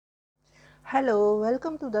Hello,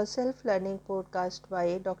 welcome to the self-learning podcast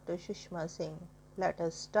by Dr. Sushma Singh. Let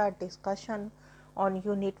us start discussion on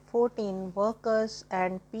Unit 14 Workers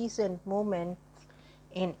and Peasant Movement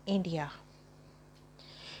in India.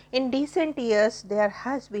 In recent years, there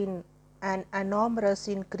has been an enormous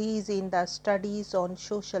increase in the studies on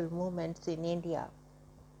social movements in India.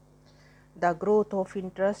 The growth of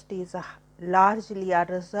interest is largely a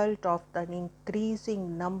result of the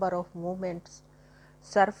increasing number of movements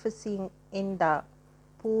surfacing in the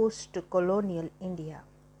post-colonial India.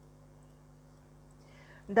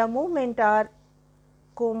 The movements are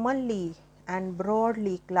commonly and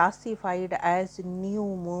broadly classified as new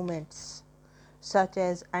movements, such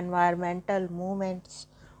as environmental movements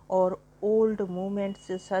or old movements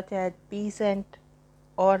such as peasant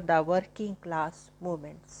or the working class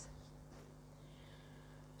movements.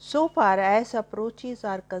 So far as approaches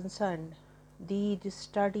are concerned, these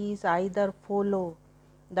studies either follow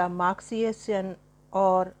the Marxian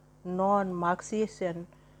or non-Marxian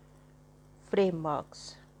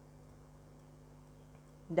frameworks.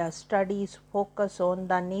 The studies focus on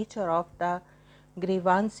the nature of the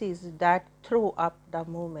grievances that throw up the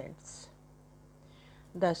movements,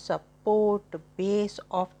 the support base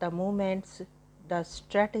of the movements, the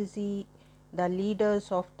strategy the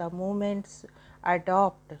leaders of the movements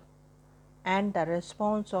adopt, and the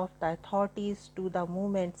response of the authorities to the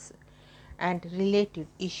movements and related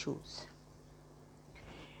issues.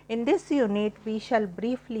 In this unit, we shall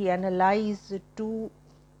briefly analyze two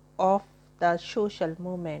of the social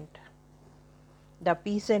movement, the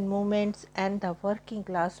peasant movements and the working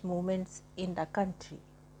class movements in the country.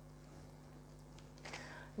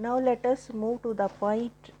 Now let us move to the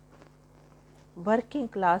point, working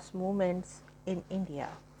class movements in India.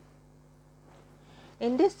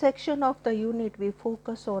 In this section of the unit, we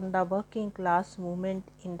focus on the working class movement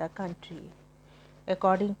in the country.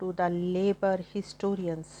 According to the labor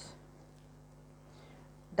historians,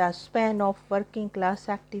 the span of working class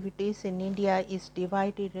activities in India is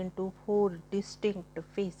divided into four distinct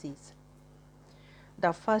phases.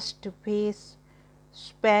 The first phase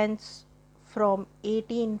spans from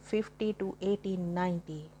 1850 to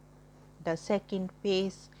 1890. The second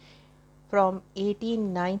phase from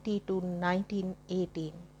 1890 to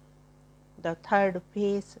 1918. The third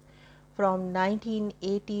phase from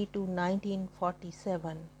 1980 to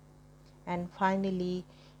 1947. And finally,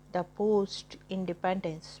 the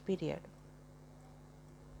post-independence period.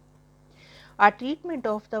 Our treatment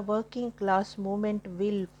of the working class movement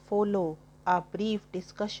will follow a brief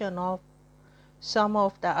discussion of some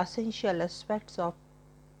of the essential aspects of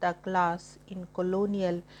the class in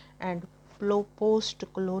colonial and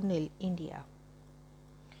post-colonial India.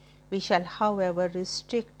 We shall, however,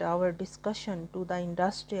 restrict our discussion to the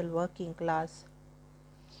industrial working class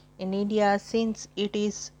in India, since it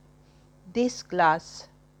is this class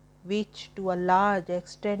which to a large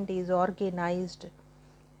extent is organized,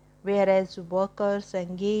 whereas workers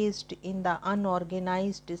engaged in the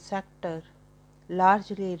unorganized sector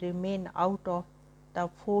largely remain out of the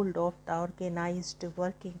fold of the organized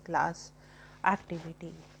working class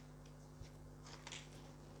activity.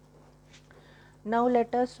 Now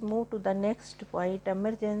let us move to the next point,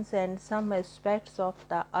 emergence and some aspects of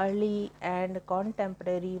the early and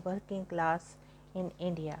contemporary working class in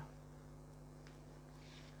India.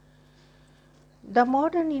 The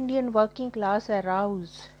modern Indian working class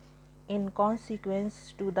arose in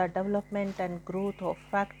consequence to the development and growth of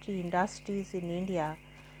factory industries in India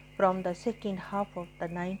from the second half of the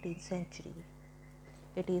 19th century.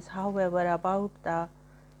 It is, however, about the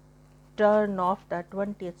turn of the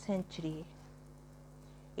 20th century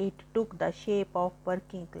it took the shape of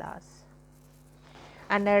working class.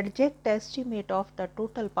 An exact estimate of the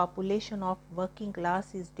total population of working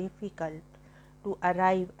class is difficult to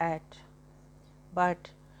arrive at, but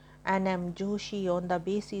N.M. Joshi, on the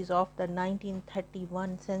basis of the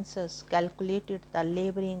 1931 census, calculated the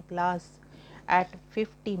laboring class at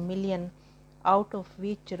 50 million, out of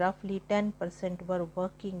which roughly 10% were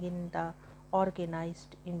working in the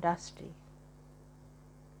organized industry.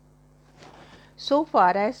 So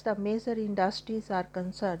far as the major industries are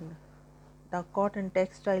concerned, the cotton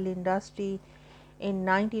textile industry in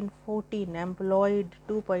 1914 employed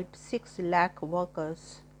 2.6 lakh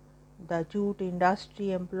workers. The jute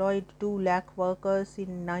industry employed 2 lakh workers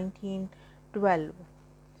in 1912.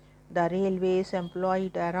 The railways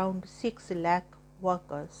employed around 6 lakh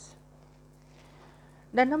workers.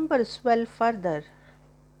 The numbers swell further,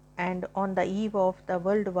 and on the eve of the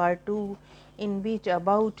World War II, in which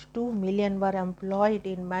about 2 million were employed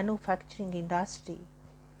in manufacturing industry,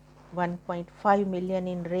 1.5 million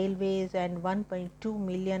in railways and 1.2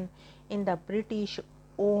 million in the British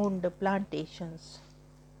owned plantations.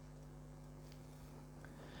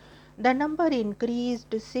 The number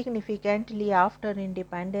increased significantly after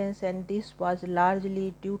independence, and this was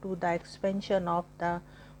largely due to the expansion of the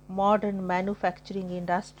modern manufacturing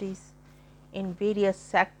industries in various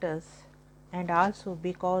sectors, and also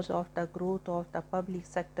because of the growth of the public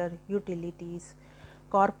sector utilities,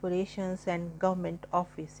 corporations, and government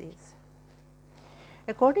offices.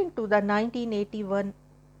 According to the 1981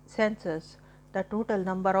 census, the total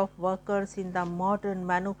number of workers in the modern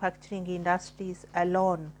manufacturing industries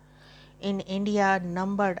alone in India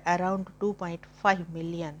numbered around 2.5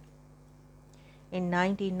 million. In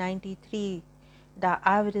 1993, the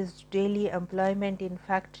average daily employment in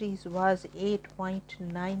factories was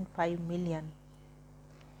 8.95 million.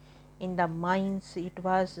 In the mines, it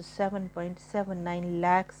was 7.79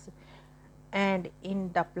 lakhs, and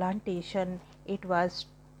in the plantation, it was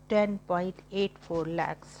 10.84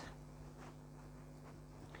 lakhs.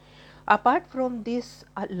 Apart from this,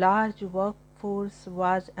 a large workforce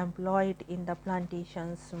was employed in the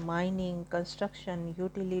plantations, mining, construction,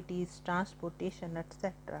 utilities, transportation,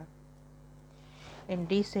 etc. In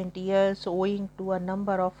recent years, owing to a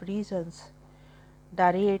number of reasons,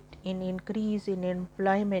 the rate in increase in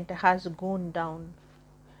employment has gone down,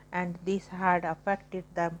 and this had affected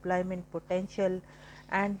the employment potential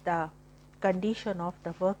and the condition of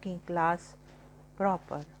the working class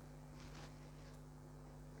proper.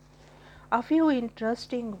 A few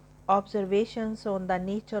interesting observations on the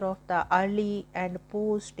nature of the early and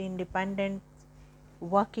post-independent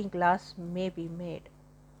working class may be made.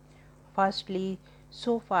 Firstly,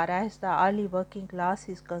 so far as the early working class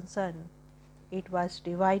is concerned, it was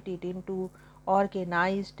divided into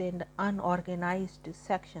organized and unorganized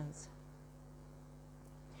sections,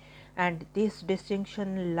 and this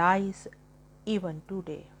distinction lies even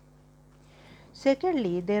today.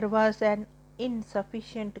 Secondly, there was an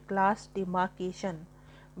insufficient class demarcation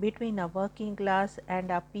between a working class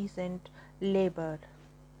and a peasant labor.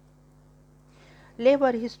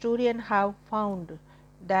 Labor historians have found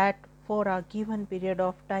that for a given period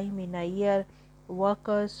of time in a year,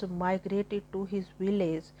 workers migrated to his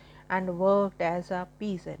village and worked as a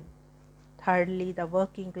peasant. Thirdly, the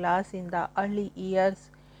working class in the early years,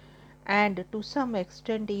 and to some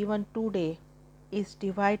extent even today, is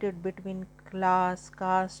divided between class,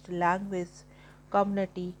 caste, language,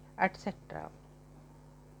 community, etc.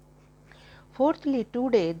 Fourthly,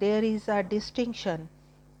 today there is a distinction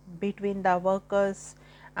between the workers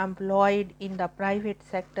employed in the private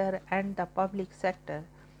sector and the public sector,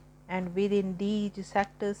 and within these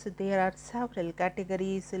sectors there are several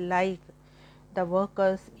categories like the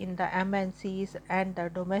workers in the MNCs and the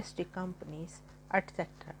domestic companies, etc.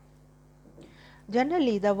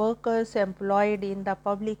 Generally, the workers employed in the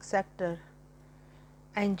public sector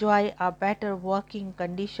enjoy a better working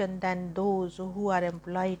condition than those who are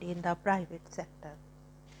employed in the private sector.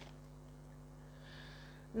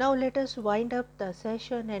 Now let us wind up the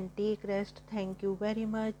session and take rest. Thank you very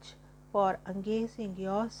much for engaging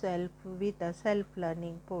yourself with the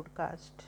self-learning podcast.